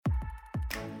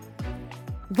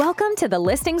Welcome to the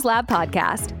Listings Lab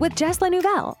podcast with Jess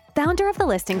LaNouvelle, founder of the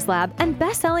Listings Lab and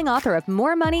best-selling author of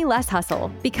More Money, Less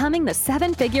Hustle, Becoming the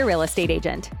Seven-Figure Real Estate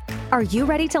Agent. Are you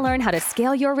ready to learn how to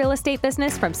scale your real estate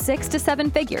business from 6 to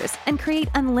 7 figures and create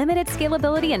unlimited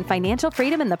scalability and financial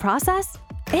freedom in the process?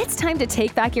 It's time to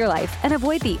take back your life and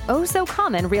avoid the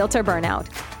oh-so-common realtor burnout.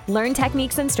 Learn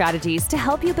techniques and strategies to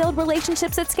help you build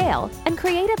relationships at scale and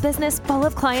create a business full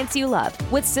of clients you love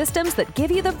with systems that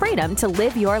give you the freedom to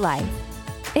live your life.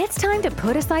 It's time to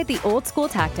put aside the old school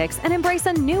tactics and embrace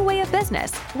a new way of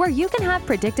business where you can have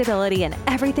predictability in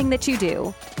everything that you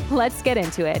do. Let's get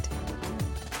into it.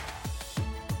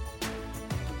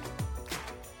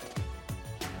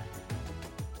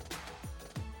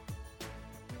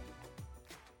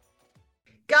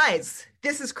 Guys,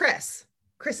 this is Chris.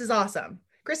 Chris is awesome.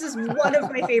 Chris is one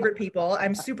of my favorite people.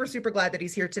 I'm super, super glad that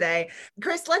he's here today.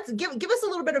 Chris, let's give us a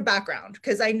little bit of background,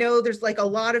 because I know there's like a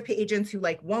lot of agents who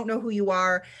like won't know who you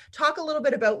are. Talk a little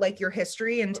bit about like your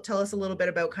history and tell us a little bit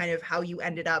about kind of how you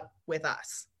ended up with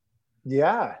us.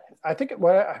 Yeah, I think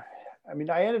I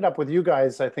ended up with you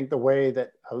guys. I think the way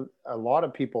that a lot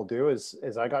of people do is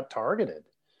I got targeted.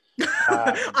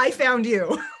 I found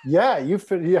you. Yeah, you're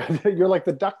like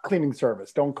the duct cleaning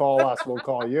service. Don't call us, we'll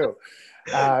call you.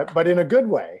 But in a good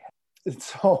way.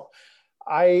 So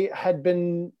I had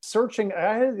been searching.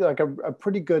 I had like a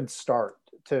pretty good start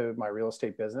to my real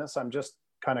estate business. I'm just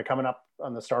kind of coming up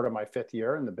on the start of my 5th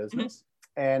year in the business.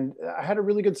 Mm-hmm. And I had a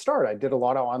really good start. I did a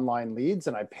lot of online leads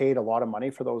and I paid a lot of money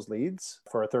for those leads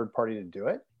for a third party to do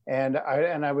it. And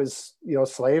I was,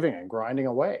 slaving and grinding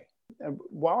away. And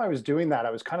while I was doing that,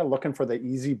 I was kind of looking for the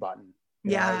easy button.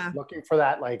 I was looking for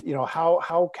that, like,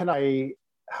 how can I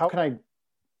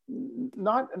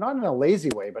not in a lazy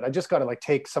way, but I just got to like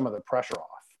take some of the pressure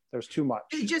off. There's too much.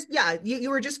 You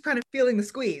were just kind of feeling the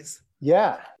squeeze.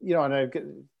 Yeah.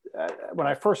 And when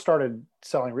I first started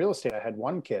selling real estate, I had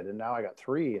 1 kid and now I got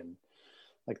 3, and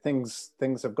like things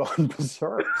have gone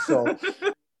berserk. So,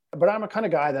 but I'm a kind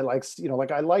of guy that likes,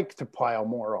 I like to pile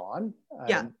more on.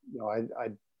 Yeah. I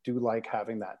do like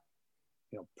having that,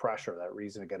 pressure, that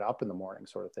reason to get up in the morning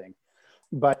sort of thing.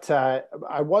 But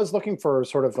I was looking for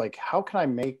sort of like, how can I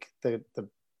make the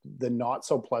not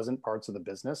so pleasant parts of the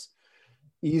business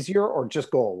easier or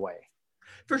just go away?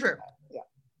 For sure. Yeah.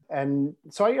 And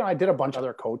so I did a bunch of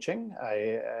other coaching.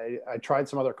 I tried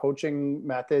some other coaching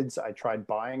methods. I tried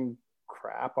buying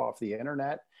crap off the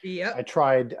internet. Yeah. I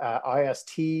tried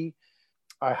IST.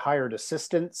 I hired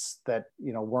assistants that,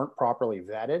 weren't properly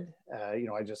vetted.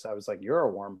 I was like, you're a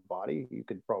warm body. You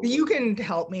can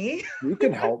help me. You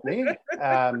can help me.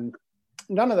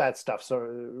 None of that stuff. So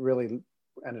really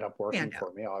ended up working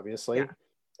for me, obviously. Yeah.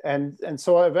 And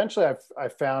so eventually I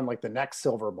found like the next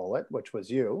silver bullet, which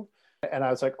was you. And I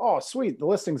was like, oh, sweet, the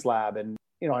Listings Lab. And,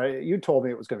 you told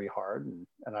me it was going to be hard.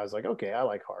 And I was like, okay, I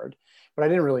like hard. But I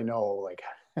didn't really know, like,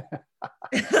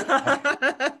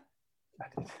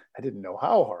 I didn't know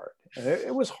how hard. And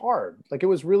it was hard. Like, it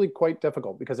was really quite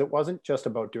difficult because it wasn't just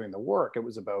about doing the work. It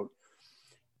was about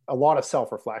a lot of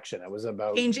self-reflection. It was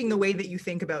about changing the way that you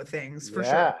think about things, for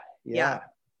sure. Yeah.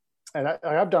 And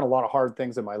I've done a lot of hard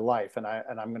things in my life. And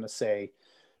I'm going to say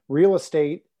real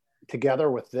estate together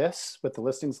with the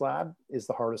Listings Lab is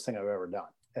the hardest thing I've ever done.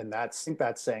 And I think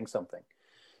that's saying something.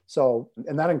 So,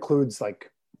 and that includes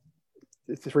like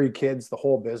 3 kids, the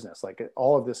whole business, like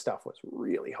all of this stuff was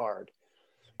really hard.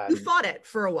 You fought it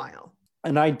for a while.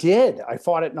 And I did. I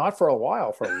fought it not for a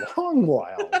while, for a long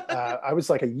while. I was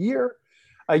like a year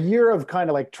of kind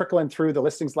of like trickling through the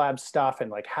Listings Lab stuff and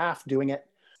like half doing it.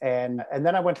 And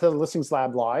then I went to the Listings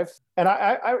Lab Live, and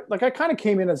I kind of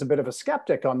came in as a bit of a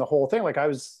skeptic on the whole thing. Like I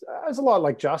was a lot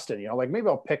like Justin, like maybe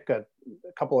I'll pick a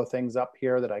couple of things up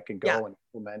here that I can go and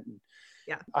implement.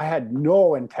 Yeah. I had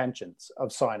no intentions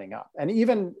of signing up. And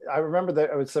even I remember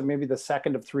that it was maybe the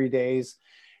second of 3 days.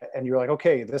 And you're like,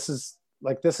 okay, this is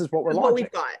what we're launching. What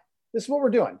we've got. This is what we're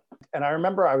doing. And I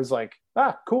remember I was like,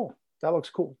 cool. That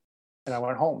looks cool. And I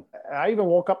went home. I even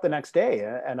woke up the next day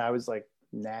and I was like,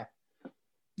 nah.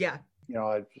 Yeah.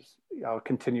 I'll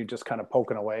continue just kind of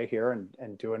poking away here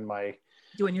and doing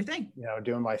your thing.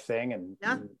 Doing my thing.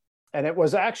 And it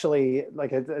was actually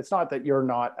like, it's not that you're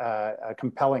not a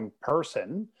compelling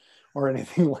person or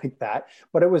anything like that,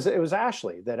 but it was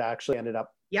Ashley that actually ended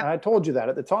up. Yeah. And I told you that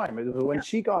at the time. It was when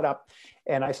she got up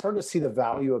and I started to see the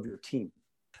value of your team.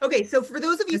 Okay. So for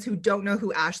those of you who don't know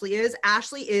who Ashley is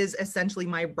essentially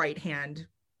my right-hand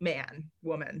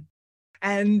woman.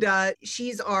 And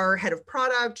she's our head of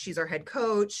product. She's our head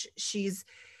coach.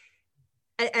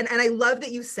 And I love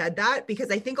that you said that,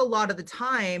 because I think a lot of the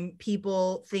time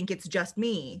people think it's just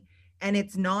me. and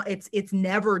it's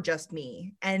never just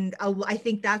me. And I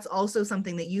think that's also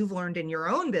something that you've learned in your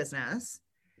own business.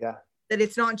 Yeah. That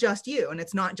it's not just you and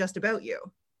it's not just about you.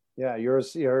 Yeah,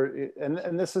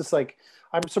 and this is like,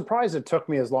 I'm surprised it took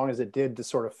me as long as it did to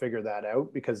sort of figure that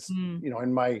out, because, you know,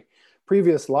 in my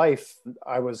previous life,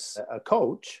 I was a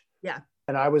coach. Yeah.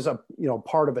 And I was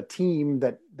part of a team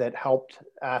that helped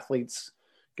athletes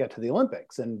get to the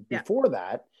Olympics. And before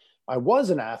that, I was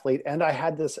an athlete, and I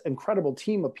had this incredible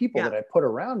team of people that I put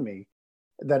around me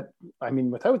that, I mean,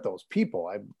 without those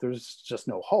people, there's just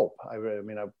no hope. I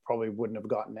mean, I probably wouldn't have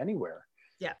gotten anywhere.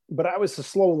 Yeah. But I was a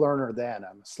slow learner then.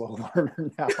 I'm a slow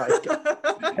learner now.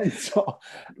 And so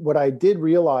what I did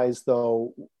realize,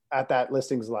 though, at that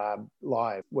Listings Lab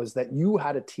Live was that you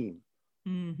had a team.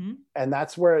 Mm-hmm. And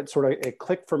that's where it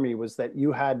clicked for me, was that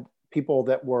you had people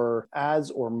that were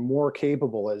as or more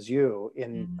capable as you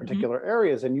in particular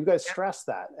areas. And you guys stressed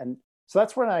that. And so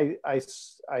that's when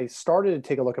I started to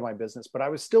take a look at my business, but I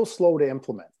was still slow to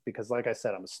implement because, like I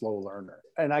said, I'm a slow learner.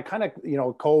 And I kind of,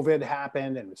 COVID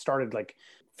happened and started like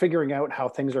figuring out how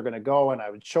things are going to go. And I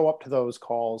would show up to those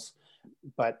calls,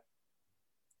 but,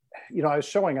 I was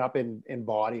showing up in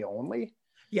body only.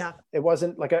 Yeah. It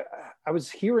wasn't like I was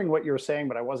hearing what you were saying,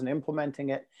 but I wasn't implementing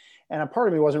it. And a part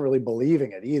of me wasn't really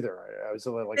believing it either. I was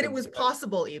a little like that it was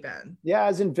possible even. Yeah,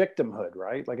 as in victimhood,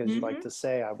 right? Like, as you like to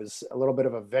say, I was a little bit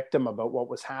of a victim about what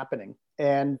was happening.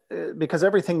 And because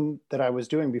everything that I was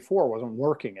doing before wasn't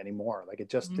working anymore. Like, it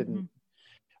just didn't.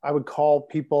 I would call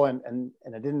people and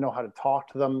I didn't know how to talk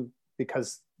to them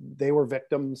because they were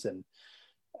victims. And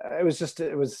it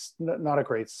was not a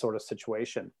great sort of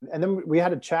situation. And then we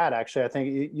had a chat, actually. I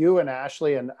think you and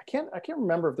Ashley, and I can't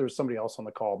remember if there was somebody else on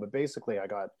the call, but basically I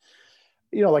got,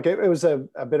 it was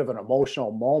a bit of an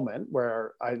emotional moment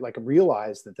where I like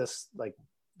realized that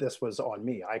this was on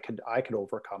me. I could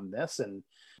overcome this, and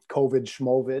COVID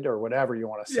schmovid or whatever you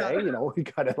want to say, we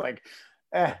got to like,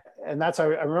 and that's, I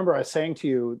remember I was saying to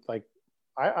you, like,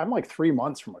 I'm like 3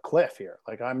 months from a cliff here.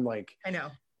 Like, I'm like, I know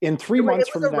in 3 months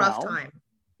from now, rough time.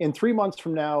 In 3 months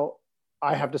from now,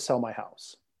 I have to sell my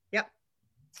house. Yep.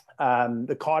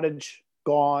 The cottage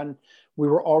gone. We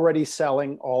were already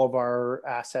selling all of our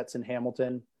assets in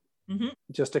Hamilton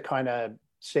just to kind of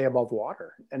stay above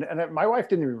water. And my wife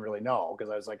didn't even really know,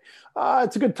 because I was like,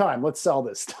 it's a good time. Let's sell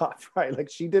this stuff, right? Like,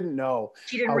 she didn't know.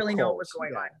 She didn't really know what was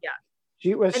going on. Yeah.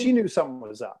 She knew something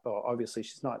was up. Well, obviously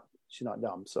she's not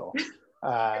dumb. So.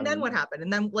 And then what happened?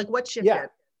 And then like what shifted? Yeah.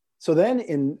 So then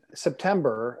in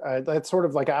September, that's sort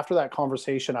of like after that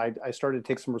conversation, I started to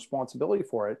take some responsibility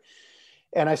for it.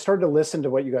 And I started to listen to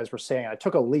what you guys were saying. I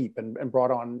took a leap and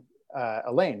brought on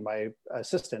Elaine, my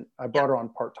assistant. I brought her on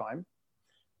part-time.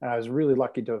 And I was really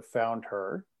lucky to have found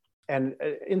her, and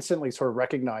instantly sort of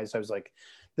recognized, I was like,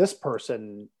 this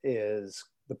person is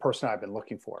the person I've been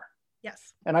looking for.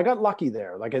 Yes. And I got lucky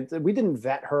there. Like, we didn't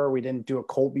vet her. We didn't do a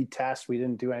Colby test. We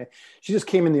didn't do anything. She just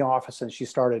came in the office and she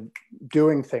started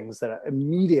doing things that I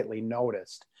immediately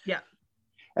noticed. Yeah.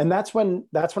 And that's when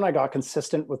I got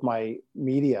consistent with my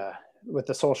media, with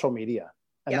the social media.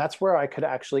 And that's where I could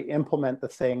actually implement the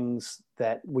things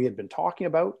that we had been talking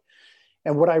about.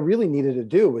 And what I really needed to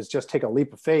do was just take a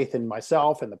leap of faith in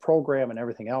myself and the program and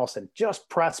everything else, and just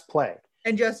press play.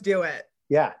 And just do it.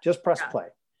 Yeah. Just press play.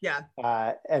 Yeah.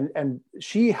 And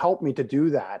she helped me to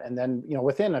do that. And then,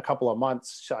 within a couple of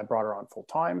months, I brought her on full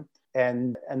time.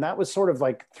 And that was sort of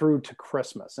like through to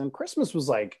Christmas. And Christmas was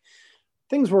like,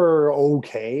 things were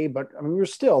okay, but I mean, we were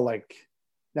still like,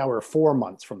 now we're 4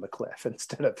 months from the cliff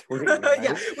instead of 3. Right?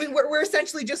 Yeah. We're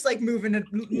essentially just like moving.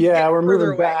 We're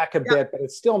moving back a bit, but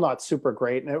it's still not super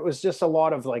great. And it was just a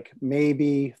lot of like,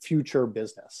 maybe future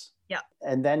business. Yeah.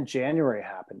 And then January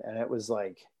happened, and it was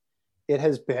like, it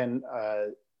has been,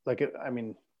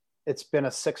 it's been a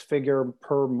 6-figure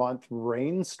per month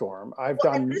rainstorm.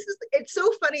 It's so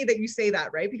funny that you say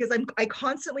that, right? Because I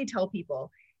constantly tell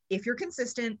people, if you're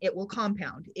consistent, it will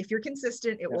compound. If you're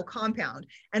consistent, it will compound.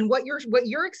 And what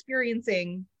you're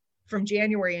experiencing from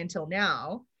January until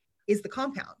now is the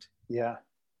compound. Yeah.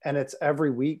 And it's every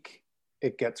week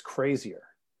it gets crazier.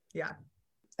 Yeah.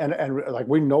 And like,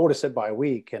 we notice it by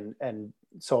week. And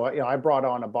so, I brought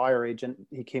on a buyer agent.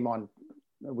 He came on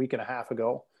a week and a half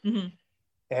ago. Mm-hmm.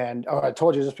 And I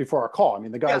told you just before our call, I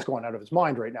mean, the guy's going out of his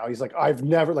mind right now. He's like, I've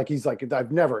never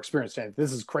experienced anything.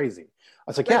 This is crazy. I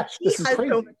was like, this is crazy.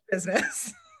 So much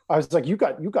business. I was like, you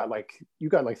got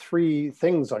like 3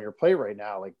 things on your plate right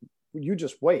now. Like, you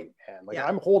just wait, man. Like,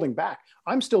 I'm holding back.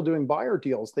 I'm still doing buyer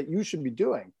deals that you should be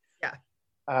doing.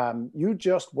 Yeah. You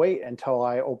just wait until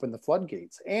I open the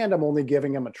floodgates, and I'm only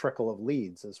giving him a trickle of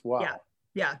leads as well.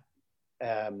 Yeah.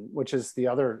 which is the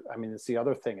other, I mean, it's the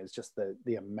other thing is just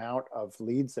the amount of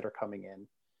leads that are coming in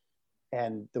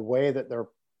and the way that they're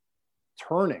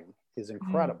turning is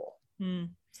incredible. Mm-hmm.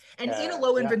 And in a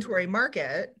low inventory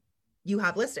market, you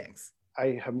have listings.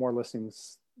 I have more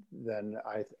listings than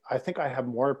I think I have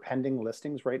more pending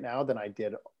listings right now than I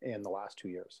did in the last 2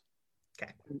 years.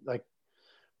 Okay. Like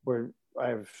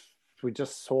we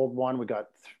just sold one. We got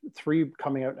 3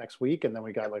 coming out next week. And then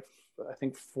we got like, I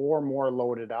think 4 more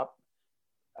loaded up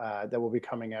that will be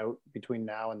coming out between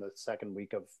now and the second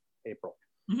week of April.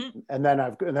 Mm-hmm. And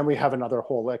then we have another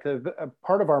whole, like a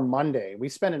part of our Monday, we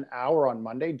spend an hour on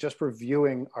Monday just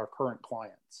reviewing our current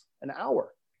clients, an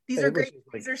hour. These are great.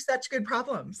 These are such good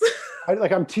problems.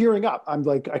 I'm tearing up. I'm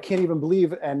like, I can't even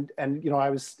believe. And I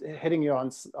was hitting you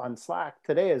on Slack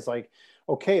today is like,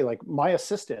 okay, like my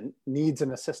assistant needs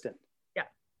an assistant. Yeah.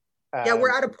 Yeah.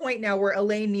 We're at a point now where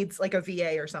Elaine needs like a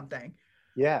VA or something.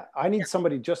 Yeah. I need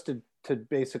somebody just to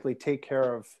basically take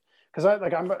care of, because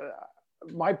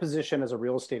my position as a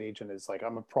real estate agent is like,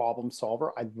 I'm a problem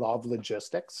solver. I love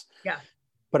logistics. Yeah.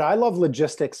 But I love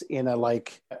logistics in a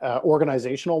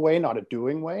organizational way, not a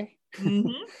doing way.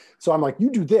 Mm-hmm. So I'm like, you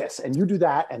do this and you do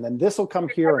that. And then this will come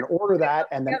here and order that.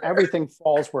 And then everything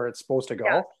falls where it's supposed to go.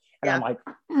 Yeah. And I'm like,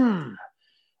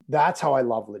 that's how I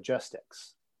love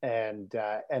logistics. And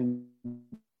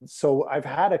so I've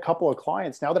had a couple of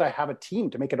clients now that I have a team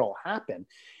to make it all happen.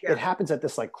 Yeah. It happens at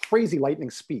this like crazy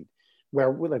lightning speed where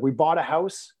we bought a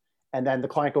house and then the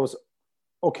client goes,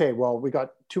 okay, well, we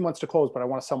got 2 months to close, but I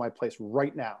want to sell my place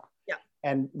right now. Yeah.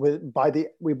 And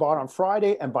we bought on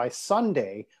Friday, and by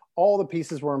Sunday, all the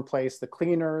pieces were in place. The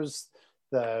cleaners,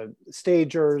 the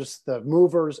stagers, the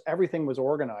movers, everything was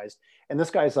organized. And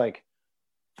this guy's like,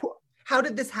 how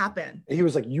did this happen? He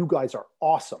was like, you guys are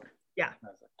awesome. Yeah. And I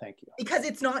was like, thank you. Because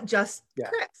it's not just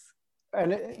Chris.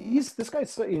 And this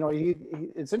guy's,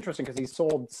 it's interesting because he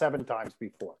sold 7 times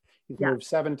before. He's moved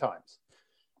 7 times.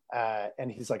 And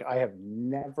he's like, I have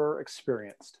never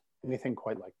experienced anything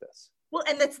quite like this. Well,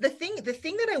 and that's the thing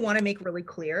that I want to make really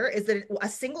clear is that a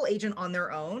single agent on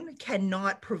their own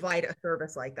cannot provide a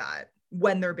service like that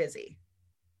when they're busy.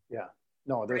 Yeah,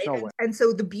 no, there's no way. And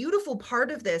so the beautiful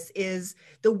part of this is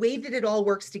the way that it all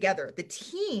works together. The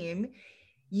team,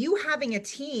 you having a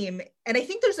team, and I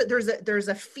think there's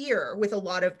a fear with a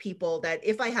lot of people that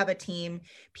if I have a team,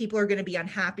 people are going to be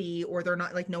unhappy or they're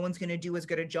not, like, no one's going to do as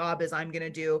good a job as I'm going to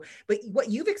do. But what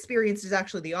you've experienced is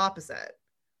actually the opposite.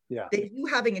 Yeah. That you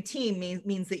having a team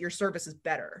means that your service is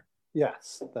better.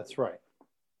 Yes, that's right.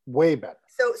 Way better.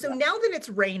 So now that it's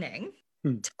raining,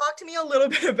 talk to me a little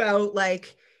bit about the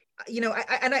thing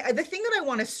that I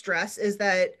want to stress is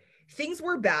that things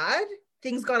were bad,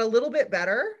 things got a little bit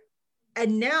better.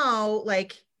 And now,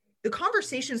 like, the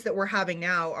conversations that we're having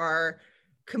now are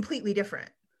completely different.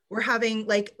 We're having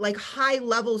like high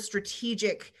level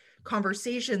strategic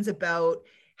conversations about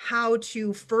how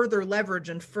to further leverage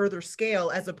and further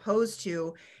scale as opposed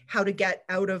to how to get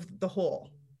out of the hole.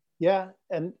 Yeah.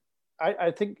 And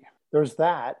I think there's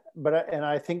that, and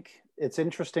I think it's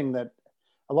interesting that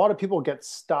a lot of people get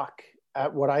stuck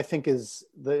at what I think is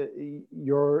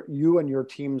you and your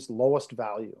team's lowest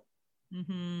value.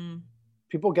 Mm-hmm.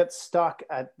 People get stuck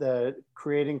at the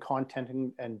creating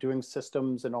content and doing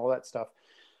systems and all that stuff.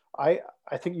 I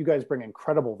think you guys bring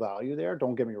incredible value there.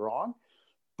 Don't get me wrong,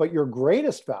 but your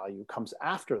greatest value comes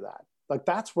after that. Like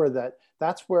that's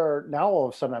where now all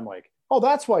of a sudden I'm like, oh,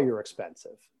 that's why you're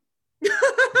expensive.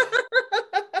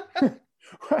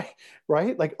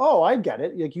 Right. Like, oh, I get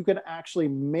it. Like you can actually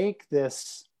make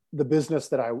this the business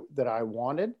that I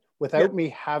wanted without me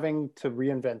having to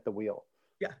reinvent the wheel.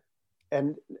 Yeah.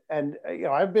 And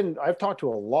I've talked to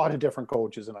a lot of different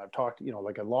coaches and I've talked,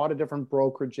 like a lot of different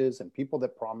brokerages and people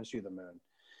that promise you the moon,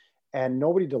 and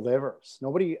nobody delivers.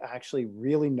 Nobody actually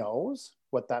really knows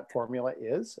what that formula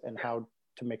is and how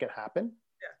to make it happen.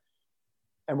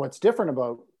 Yeah. And what's different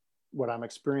about what I'm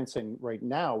experiencing right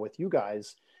now with you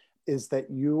guys is that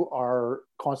you are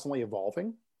constantly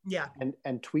evolving. Yeah.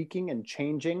 And tweaking and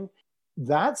changing.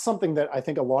 That's something that I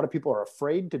think a lot of people are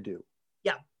afraid to do.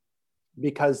 Yeah.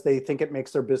 Because they think it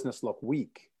makes their business look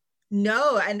weak.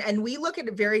 No, and we look at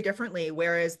it very differently.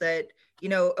 Whereas that,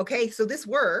 okay, so this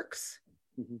works.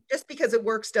 Mm-hmm. Just because it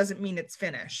works doesn't mean it's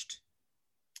finished.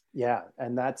 Yeah,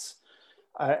 and that's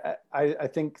I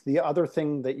think the other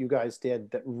thing that you guys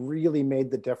did that really made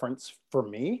the difference for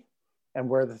me, and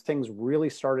where the things really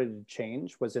started to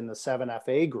change, was in the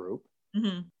 7FA group.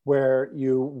 Mm-hmm. Where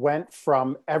you went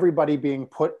from everybody being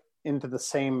put into the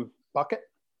same bucket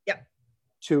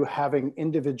to having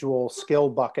individual skill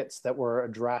buckets that were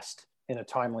addressed in a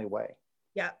timely way.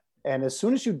 Yeah. And as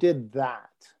soon as you did that,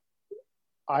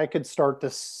 I could start to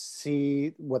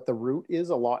see what the route is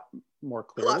a lot more A lot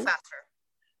clearly. faster.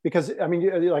 Because I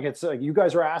mean, like it's like you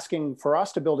guys are asking for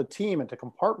us to build a team and to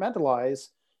compartmentalize,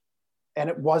 and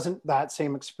it wasn't that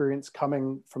same experience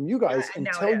coming from you guys and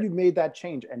now until it is. you made that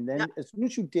change. And then Yeah. as soon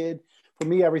as you did, for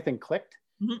me, everything clicked.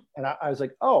 Mhm. And I was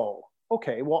like, oh,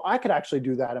 okay, well, I could actually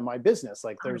do that in my business.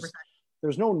 Like 100%.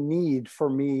 there's no need for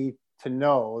me to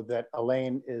know that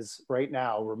Elaine is right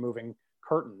now removing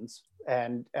curtains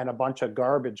and a bunch of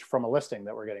garbage from a listing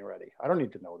that we're getting ready. I don't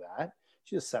need to know that.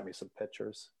 She just sent me some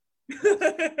pictures.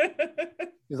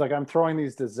 He's like, I'm throwing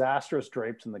these disastrous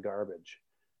drapes in the garbage.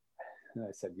 And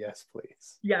I said, yes,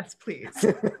 please. Yes, please.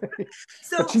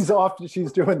 So, But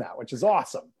she's doing that, which is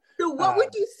awesome. so what would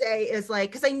you say is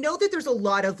like, because I know that there's a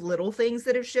lot of little things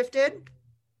that have shifted.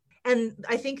 And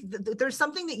I think there's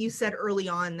something that you said early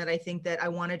on that I think that I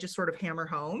want to just sort of hammer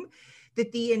home,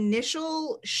 that the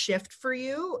initial shift for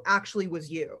you actually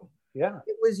was you. Yeah.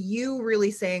 It was you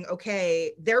really saying,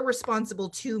 okay, they're responsible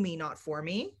to me, not for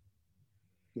me.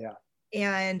 Yeah.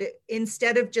 And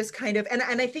instead of just kind of, and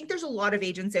I think there's a lot of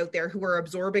agents out there who are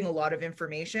absorbing a lot of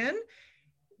information,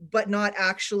 but not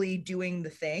actually doing the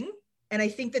thing. And I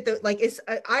think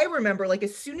that I remember like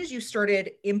as soon as you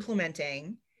started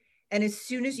implementing and as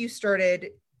soon as you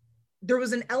started, there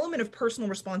was an element of personal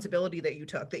responsibility that you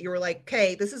took, that you were like,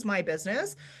 okay, this is my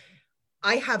business.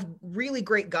 I have really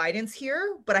great guidance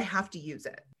here, but I have to use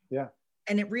it. Yeah.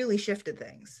 And it really shifted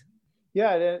things.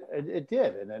 Yeah, it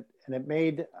did. And it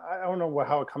made, I don't know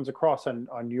how it comes across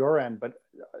on your end, but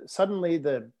suddenly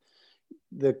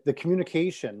the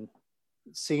communication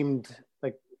seemed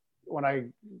like when I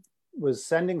was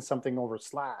sending something over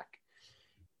Slack,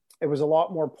 it was a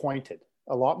lot more pointed,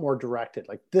 a lot more directed.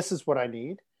 Like, this is what I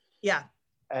need. Yeah.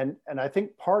 And I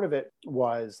think part of it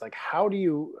was like, how do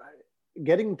you,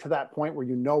 getting to that point where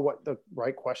you know what the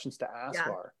right questions to ask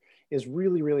are is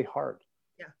really, really hard.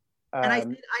 And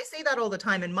I say that all the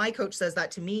time. And my coach says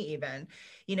that to me, even,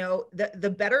 you know, the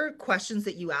better questions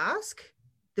that you ask,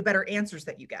 the better answers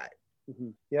that you get. Mm-hmm.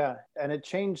 Yeah. And it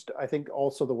changed, I think,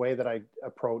 also the way that I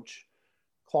approach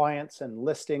clients and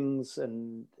listings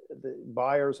and the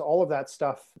buyers. All of that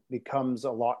stuff becomes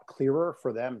a lot clearer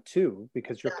for them too,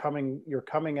 because you're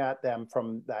coming at them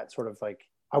from that sort of like,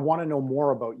 I want to know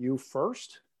more about you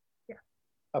first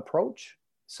approach.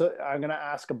 So I'm going to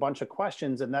ask a bunch of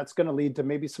questions, and that's going to lead to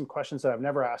maybe some questions that I've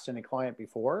never asked any client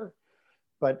before.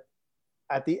 But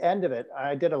at the end of it,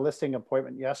 I did a listing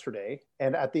appointment yesterday,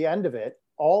 and at the end of it,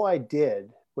 all I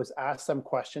did was ask them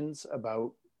questions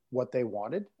about what they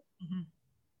wanted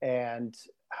and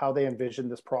how they envisioned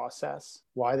this process,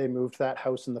 why they moved to that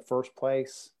house in the first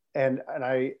place. And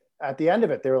I, at the end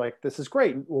of it, they were like, this is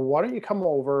great. Well, why don't you come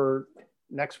over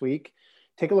next week,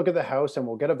 take a look at the house, and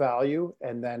we'll get a value,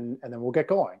 and then we'll get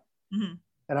going. Mm-hmm.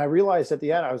 And I realized at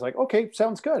the end, I was like, okay,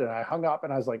 sounds good. And I hung up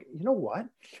and I was like, you know what?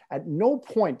 At no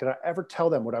point did I ever tell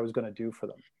them what I was going to do for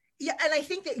them. Yeah. And I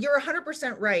think that you're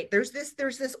 100% right. There's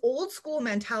this old school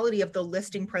mentality of the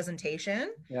listing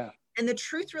presentation. Yeah. And the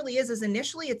truth really is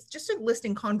initially it's just a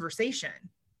listing conversation.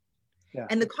 Yeah.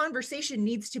 And the conversation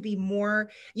needs to be more,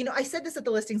 you know, I said this at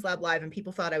the Listings Lab Live and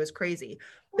people thought I was crazy.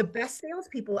 The best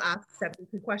salespeople ask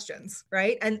 72 questions,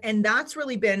 right? And that's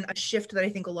really been a shift that I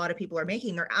think a lot of people are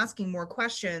making. They're asking more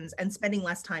questions and spending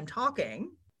less time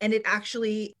talking, and it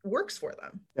actually works for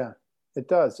them. Yeah, it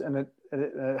does. And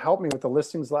it helped me with the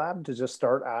Listings Lab to just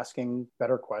start asking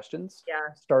better questions.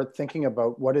 Yeah. Start thinking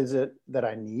about what is it that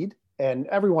I need? And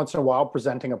every once in a while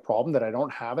presenting a problem that I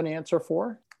don't have an answer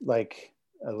for, like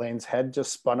Elaine's head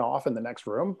just spun off in the next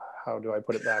room. How do I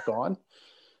put it back on?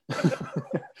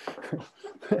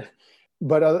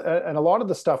 But and a lot of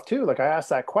the stuff too, like I asked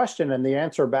that question and the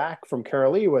answer back from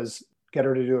Carolee was get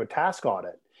her to do a task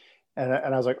audit. And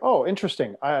I was like, oh,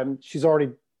 interesting. She's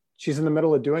in the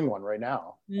middle of doing one right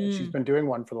now. And she's been doing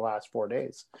one for the last 4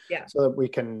 days. Yeah. So that we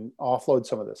can offload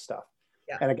some of this stuff.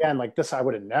 Yeah. And again, like this, I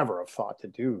would have never have thought to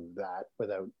do that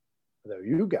without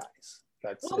you guys.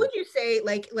 What would you say,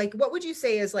 like what would you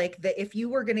say is like if you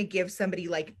were going to give somebody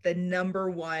like the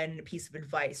number one piece of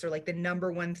advice or like the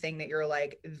number one thing that you're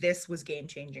like, this was game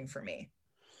changing for me?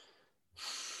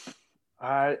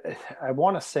 I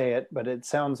want to say it, but it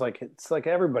sounds like it's like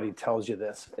everybody tells you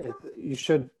this. You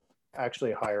should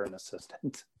actually hire an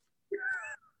assistant.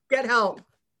 Get help.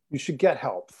 You should get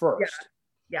help first.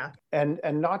 Yeah. And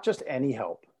not just any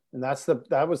help. And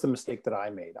that was the mistake that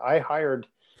I made.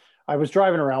 I was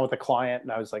driving around with a client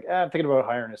and I was like, I'm thinking about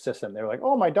hiring an assistant. They were like,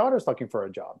 oh, my daughter's looking for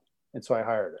a job. And so I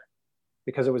hired her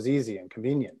because it was easy and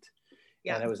convenient.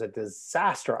 Yeah. And it was a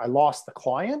disaster. I lost the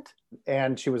client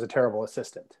and she was a terrible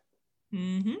assistant.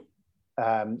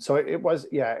 Mm-hmm. So it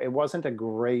wasn't a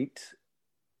great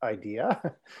idea.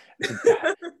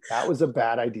 That was a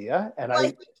bad idea. And I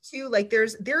think too, like there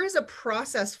is a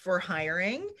process for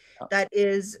hiring that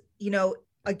is,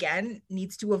 again,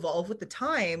 needs to evolve with the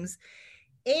times.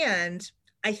 And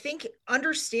I think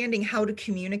understanding how to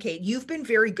communicate, you've been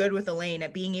very good with Elaine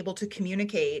at being able to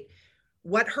communicate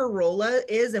what her role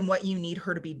is and what you need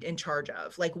her to be in charge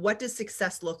of. Like, what does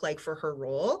success look like for her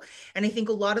role? And I think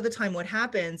a lot of the time what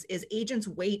happens is agents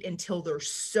wait until they're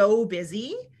so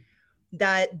busy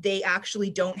that they actually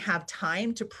don't have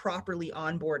time to properly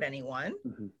onboard anyone.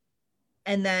 Mm-hmm.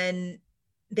 And then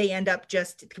they end up,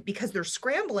 just because they're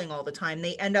scrambling all the time,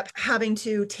 they end up having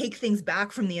to take things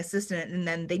back from the assistant, and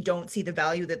then they don't see the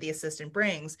value that the assistant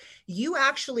brings. You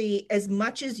actually, as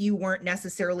much as you weren't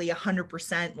necessarily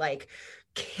 100% like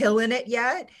killing it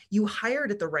yet, you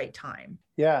hired at the right time.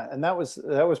 Yeah. And that was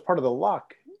part of the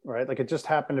luck, right? Like, it just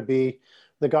happened to be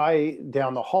the guy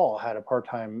down the hall had a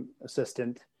part-time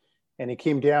assistant, and he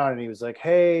came down and he was like,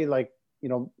 hey, like,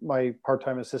 my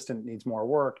part-time assistant needs more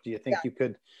work. Do you think you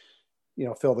could,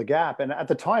 fill the gap? And at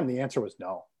the time, the answer was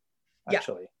no,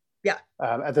 actually. Yeah.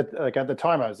 At the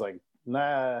time, I was like,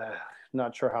 nah,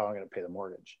 not sure how I'm going to pay the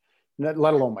mortgage, let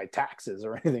alone my taxes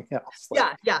or anything else.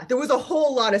 Like, yeah. There was a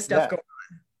whole lot of stuff going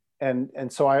on.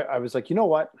 And so I was like, you know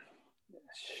what?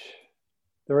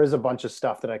 There is a bunch of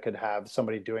stuff that I could have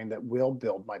somebody doing that will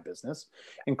build my business,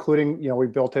 including, we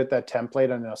built that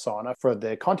template in Asana for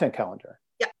the content calendar.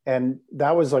 Yeah. And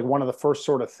that was like one of the first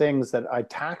sort of things that I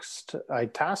tasked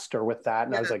her with that.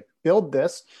 And I was like, build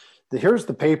this. Here's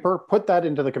the paper, put that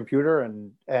into the computer,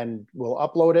 and we'll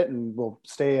upload it, and we'll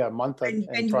stay a month. And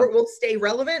we'll stay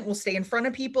relevant. We'll stay in front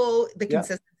of people. The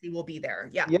consistency will be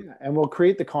there. Yeah. Yeah. And we'll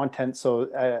create the content so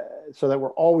that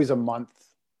we're always a month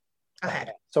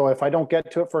ahead. So if I don't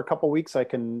get to it for a couple of weeks,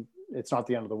 it's not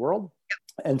the end of the world.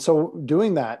 Yep. And so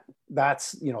doing that,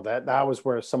 that's, that was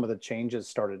where some of the changes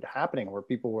started happening, where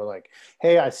people were like,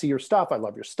 hey, I see your stuff. I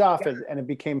love your stuff. Yeah. And it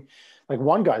became like,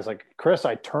 one guy's like, Chris,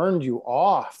 I turned you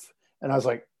off. And I was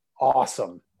like,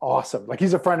 awesome. Like,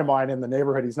 he's a friend of mine in the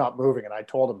neighborhood. He's not moving. And I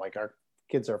told him, like, our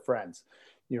kids are friends.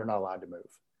 You're not allowed to move.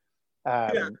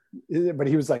 But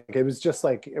he was like, it was just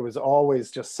like, it was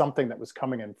always just something that was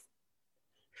coming in.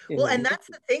 Well, and that's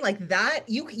the thing, like that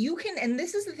you can, and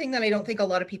this is the thing that I don't think a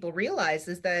lot of people realize,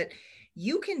 is that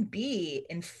you can be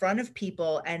in front of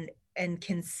people and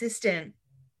consistent.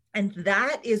 And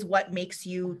that is what makes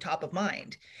you top of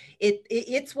mind.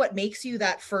 It's what makes you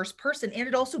that first person. And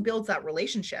it also builds that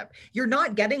relationship. You're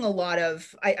not getting a lot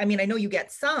of, I mean, I know you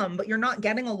get some, but you're not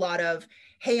getting a lot of,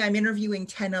 hey, I'm interviewing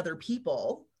 10 other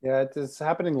people. Yeah, it's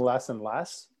happening less and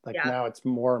less. Like now it's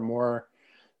more and more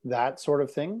that sort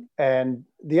of thing. And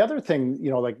the other thing,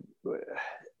 like,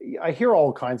 I hear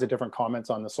all kinds of different comments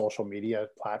on the social media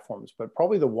platforms, but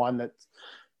probably the one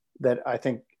that I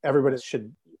think everybody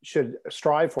should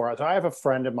strive for. So I have a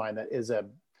friend of mine that is a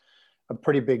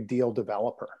pretty big deal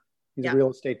developer. He's a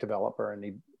real estate developer, and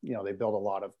they build a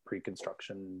lot of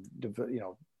pre-construction,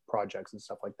 projects and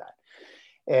stuff like that.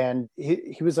 And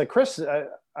he was like, Chris,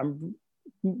 I'm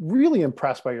really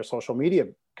impressed by your social media,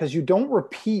 because you don't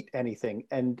repeat anything.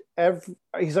 And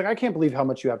he's like, I can't believe how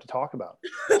much you have to talk about.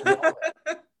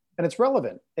 And it's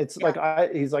relevant. It's like,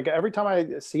 he's like, every time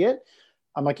I see it,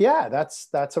 I'm like, yeah, that's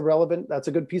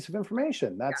a good piece of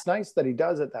information. That's nice that he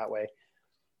does it that way.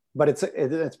 But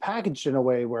it's packaged in a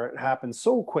way where it happens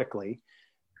so quickly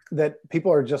that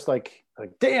people are just like,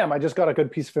 damn, I just got a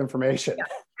good piece of information. Yeah.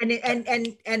 And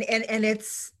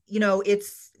it's,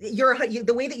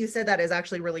 the way that you said that is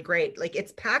actually really great. Like,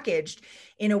 it's packaged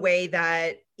in a way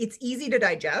that it's easy to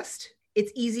digest,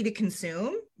 it's easy to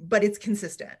consume, but it's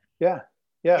consistent. Yeah.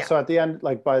 So at the end,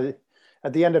 like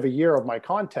at the end of a year of my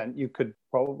content, you could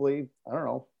probably, I don't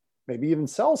know, maybe even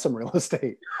sell some real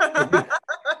estate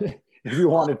if you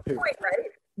wanted to. Right?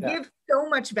 Yeah. Give so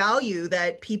much value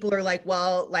that people are like,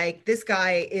 well, like, this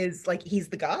guy is like, he's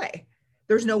the guy.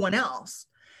 There's no one else.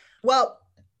 Well,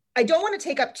 I don't want to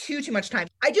take up too much time.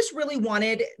 I just really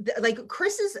wanted, like,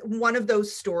 Chris is one of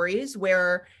those stories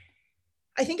where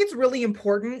I think it's really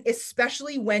important,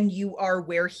 especially when you are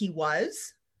where he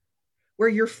was, where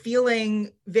you're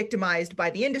feeling victimized by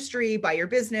the industry, by your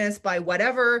business, by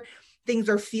whatever, things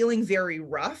are feeling very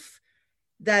rough,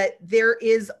 that there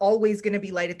is always going to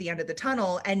be light at the end of the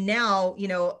tunnel. And now,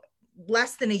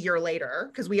 less than a year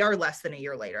later, because we are less than a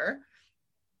year later,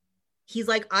 he's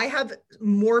like, I have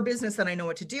more business than I know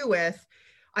what to do with.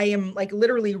 I am like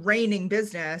literally raining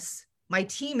business. My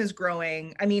team is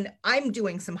growing. I mean, I'm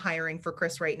doing some hiring for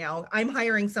Chris right now. I'm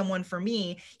hiring someone for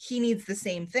me. He needs the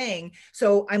same thing.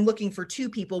 So I'm looking for 2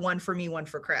 people, one for me, one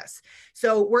for Chris.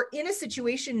 So we're in a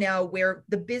situation now where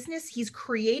the business, he's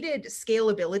created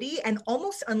scalability and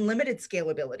almost unlimited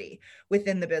scalability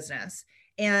within the business.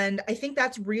 And I think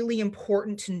that's really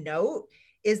important to note,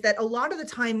 is that a lot of the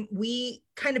time we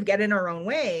kind of get in our own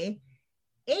way,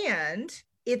 and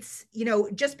it's, you know,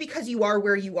 just because you are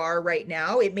where you are right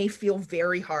now, it may feel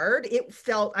very hard.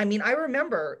 I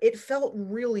remember it felt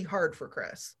really hard for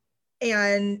Chris.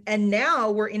 And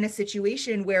now we're in a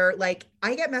situation where, like,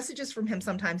 I get messages from him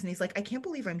sometimes and he's like, I can't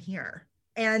believe I'm here.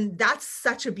 And that's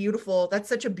such a beautiful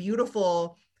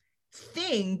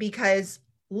thing, because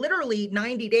literally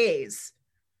 90 days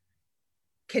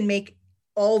can make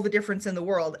all the difference in the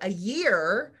world. A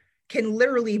year can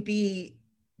literally be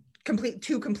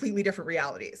two completely different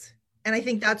realities. And I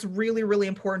think that's really, really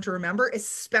important to remember,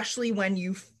 especially when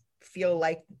you feel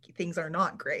like things are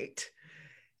not great,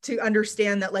 to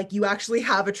understand that, like, you actually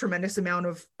have a tremendous amount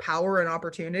of power and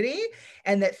opportunity,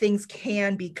 and that things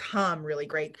can become really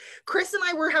great. Chris and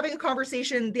I were having a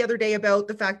conversation the other day about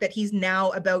the fact that he's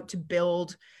now about to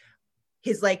build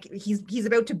his, like, he's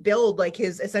about to build like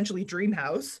his essentially dream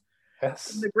house.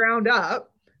 Yes. From the ground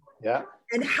up. Yeah.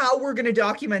 And how we're going to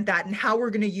document that, and how we're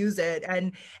going to use it,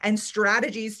 and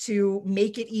strategies to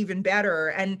make it even better.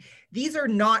 And these are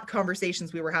not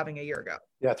conversations we were having a year ago.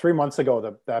 Yeah. 3 months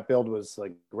ago, that build was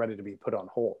like ready to be put on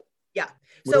hold. Yeah.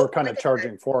 We were kind of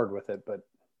charging forward with it, but.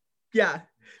 Yeah.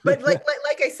 But like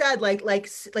I said, like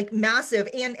massive.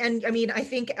 And I mean, I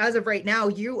think as of right now,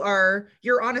 you're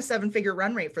on a 7-figure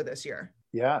run rate for this year.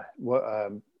 Yeah.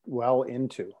 Well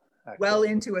into. Actually. Well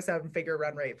into a 7-figure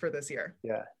run rate for this year.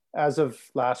 Yeah. As of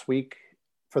last week,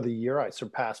 for the year, I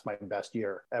surpassed my best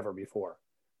year ever before.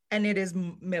 And it is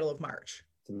middle of March.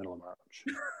 It's the middle of March.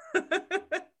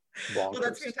 Well,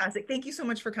 that's fantastic. Thank you so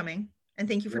much for coming. And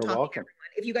thank you for talking to everyone.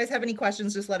 If you guys have any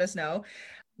questions, just let us know.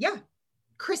 Yeah.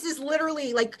 Chris is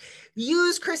literally, like,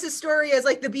 use Chris's story as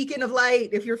like the beacon of light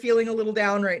if you're feeling a little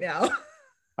down right now.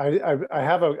 I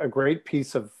have a great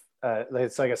piece of,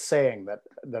 it's like a saying that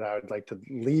I would like to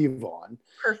leave on.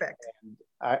 Perfect. And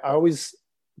I always,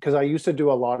 because I used to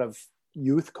do a lot of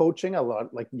youth coaching, a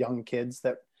lot like young kids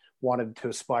that wanted to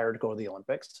aspire to go to the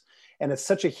Olympics. And it's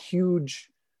such a huge,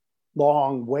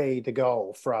 long way to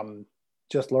go from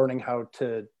just learning how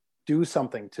to do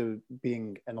something to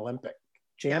being an Olympic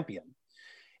champion.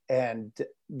 And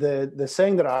the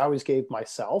saying that I always gave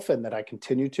myself and that I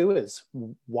continue to is,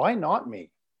 why not me?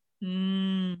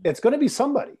 It's going to be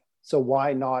somebody. So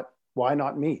why not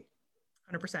me?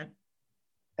 100%.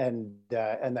 And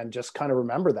then just kind of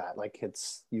remember that, like,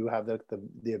 it's, you have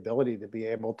the ability to be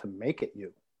able to make it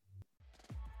you.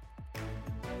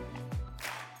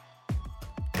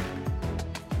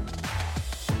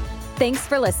 Thanks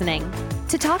for listening.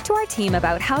 To talk to our team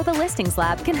about how the Listings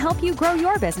Lab can help you grow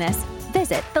your business,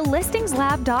 visit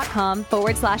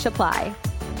thelistingslab.com/apply.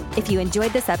 If you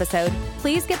enjoyed this episode,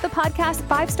 please give the podcast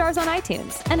 5 stars on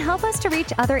iTunes and help us to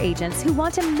reach other agents who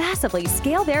want to massively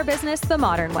scale their business the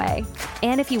modern way.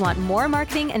 And if you want more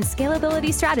marketing and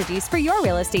scalability strategies for your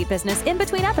real estate business in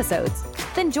between episodes,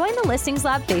 then join the Listings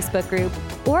Lab Facebook group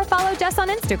or follow Jess on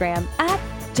Instagram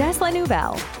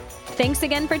 @JessLaNouvelle. Thanks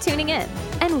again for tuning in,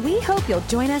 and we hope you'll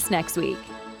join us next week.